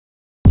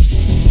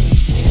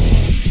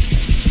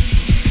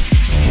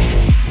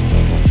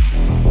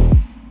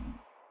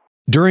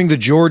During the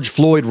George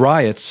Floyd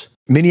riots,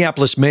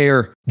 Minneapolis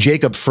Mayor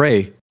Jacob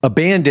Frey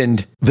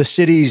abandoned the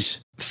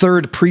city's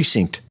 3rd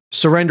precinct,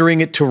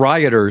 surrendering it to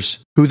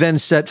rioters who then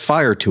set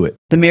fire to it.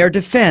 The mayor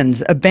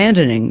defends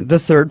abandoning the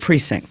 3rd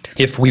precinct.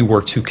 If we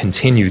were to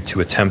continue to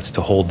attempt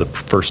to hold the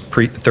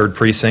 3rd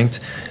precinct,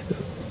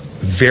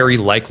 very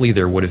likely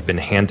there would have been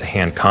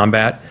hand-to-hand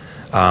combat,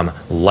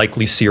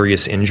 likely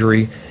serious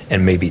injury,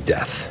 and maybe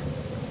death.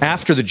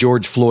 After the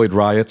George Floyd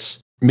riots,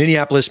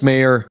 Minneapolis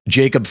Mayor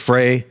Jacob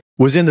Frey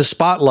was in the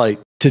spotlight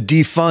to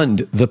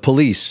defund the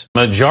police.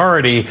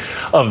 Majority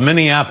of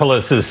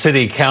Minneapolis'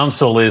 city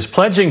council is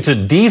pledging to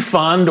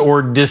defund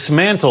or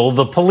dismantle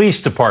the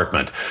police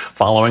department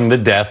following the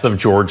death of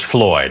George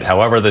Floyd.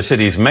 However, the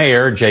city's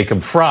mayor,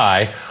 Jacob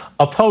Frey,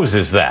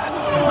 opposes that.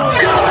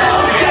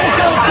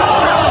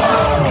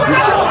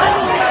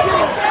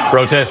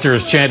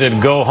 Protesters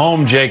chanted, "Go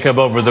home, Jacob,"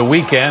 over the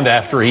weekend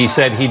after he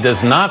said he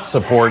does not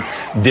support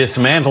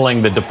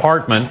dismantling the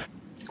department.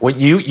 Well,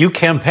 you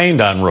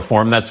campaigned on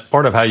reform. That's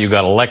part of how you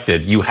got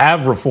elected. You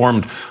have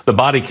reformed the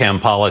body cam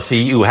policy.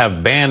 You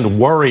have banned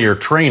warrior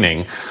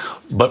training,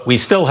 but we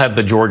still have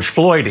the George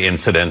Floyd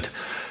incident.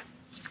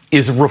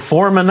 Is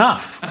reform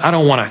enough? I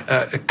don't want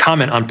to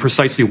comment on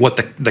precisely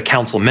what the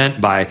council meant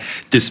by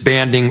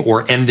disbanding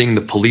or ending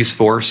the police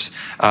force.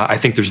 I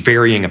think there's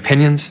varying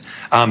opinions.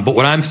 But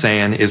what I'm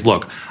saying is,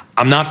 look,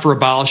 I'm not for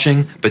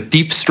abolishing, but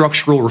deep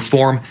structural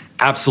reform,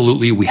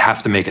 absolutely, we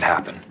have to make it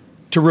happen.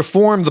 To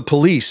reform the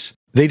police,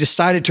 they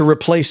decided to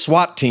replace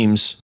SWAT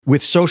teams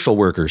with social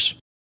workers.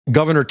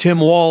 Governor Tim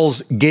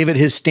Walz gave it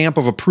his stamp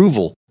of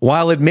approval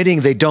while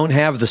admitting they don't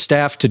have the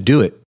staff to do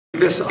it.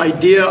 This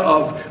idea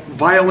of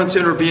violence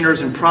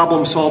interveners and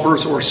problem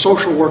solvers or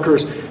social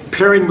workers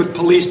pairing with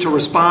police to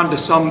respond to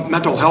some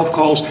mental health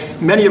calls,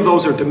 many of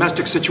those are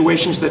domestic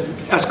situations that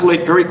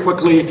escalate very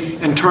quickly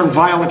and turn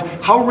violent.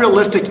 How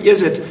realistic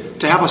is it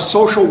to have a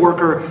social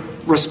worker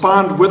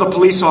respond with a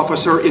police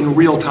officer in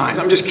real time?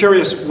 I'm just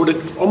curious, would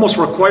it almost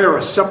require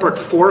a separate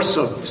force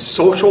of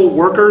social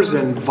workers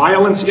and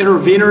violence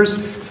interveners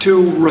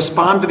to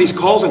respond to these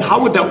calls, and how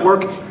would that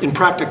work in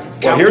practice?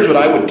 Well, here's what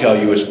I would tell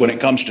you is when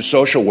it comes to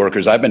social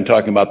workers, I've been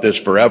talking about this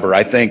forever.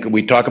 I think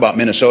we talk about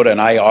Minnesota,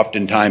 and I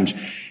oftentimes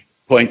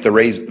point the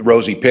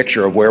rosy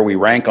picture of where we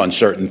rank on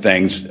certain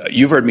things.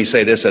 You've heard me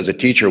say this as a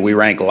teacher, we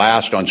rank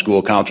last on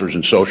school counselors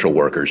and social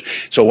workers.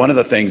 So one of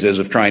the things is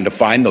of trying to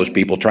find those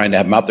people, trying to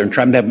have them out there and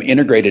trying to have them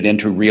integrated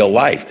into real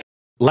life.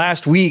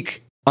 Last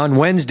week, on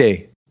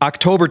Wednesday,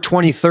 October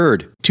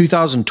 23rd,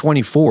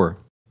 2024,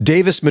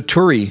 Davis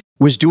Maturi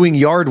was doing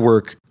yard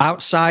work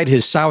outside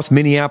his South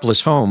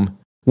Minneapolis home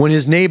when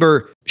his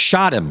neighbor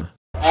shot him.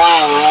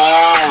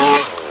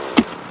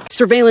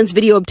 Surveillance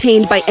video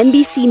obtained by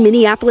NBC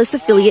Minneapolis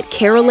affiliate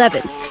KARE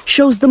 11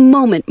 shows the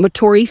moment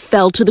Maturi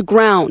fell to the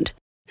ground.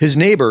 His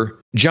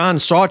neighbor, John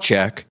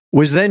Sawchak,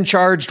 was then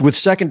charged with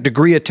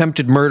second-degree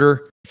attempted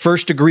murder,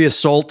 first-degree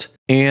assault,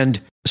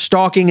 and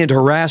stalking and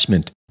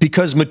harassment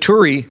because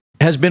Maturi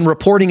has been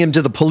reporting him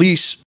to the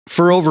police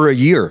for over a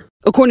year.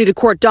 According to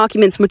court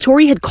documents,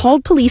 Maturi had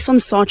called police on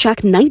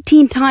Sawchak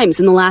 19 times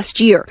in the last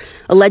year,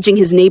 alleging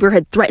his neighbor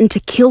had threatened to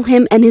kill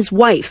him and his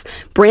wife,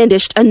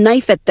 brandished a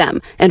knife at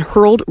them, and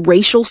hurled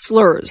racial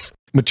slurs.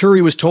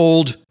 Maturi was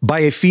told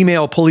by a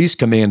female police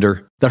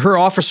commander that her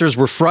officers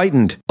were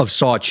frightened of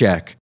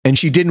Sawchak, and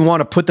she didn't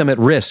want to put them at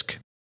risk.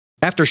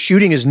 After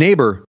shooting his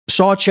neighbor,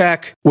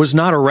 Sawchak was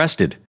not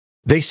arrested.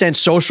 They sent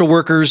social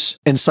workers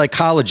and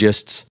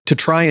psychologists to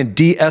try and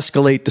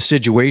de-escalate the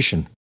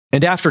situation.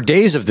 And after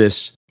days of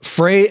this,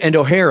 Frey and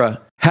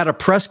O'Hara had a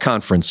press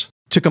conference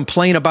to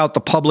complain about the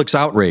public's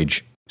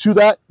outrage. To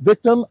that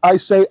victim, I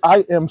say,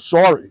 I am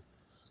sorry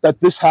that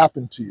this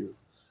happened to you.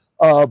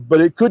 But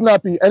it could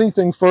not be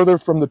anything further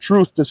from the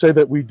truth to say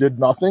that we did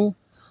nothing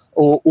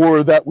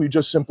or that we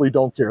just simply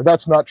don't care.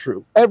 That's not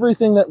true.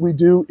 Everything that we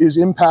do is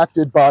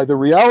impacted by the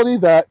reality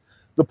that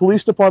the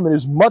police department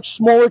is much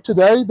smaller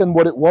today than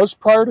what it was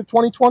prior to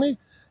 2020,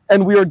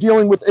 and we are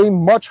dealing with a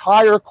much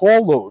higher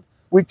call load.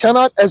 We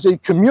cannot, as a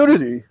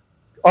community,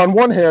 on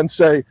one hand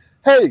say,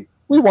 hey,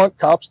 we want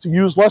cops to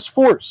use less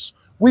force.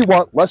 We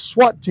want less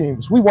SWAT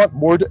teams. We want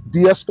more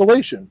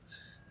de-escalation.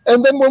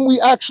 And then when we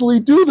actually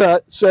do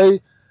that, say,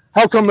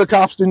 how come the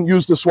cops didn't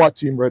use the SWAT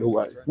team right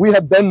away? We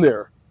have been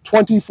there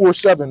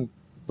 24/7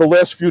 the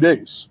last few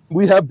days.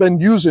 We have been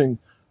using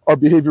our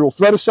behavioral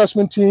threat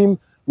assessment team.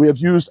 We have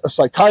used a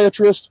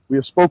psychiatrist. We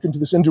have spoken to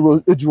this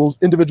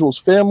individual's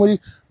family.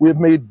 We have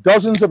made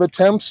dozens of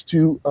attempts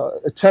to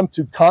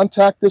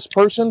contact this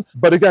person.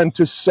 But again,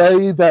 to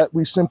say that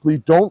we simply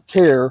don't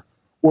care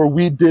or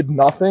we did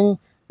nothing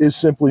is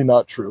simply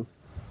not true.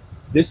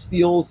 This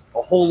feels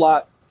a whole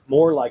lot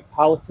more like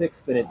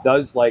politics than it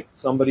does like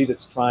somebody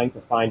that's trying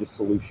to find a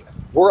solution.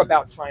 We're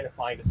about trying to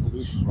find a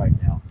solution right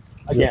now.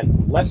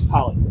 Again, less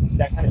politics.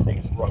 That kind of thing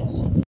is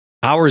gross.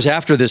 Hours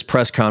after this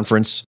press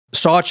conference,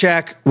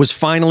 Sawchak was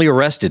finally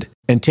arrested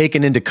and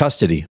taken into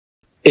custody.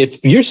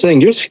 If you're saying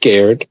you're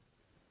scared,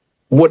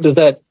 what does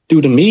that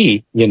do to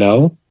me, you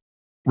know?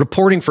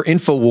 Reporting for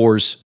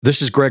InfoWars,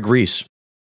 this is Greg Reese.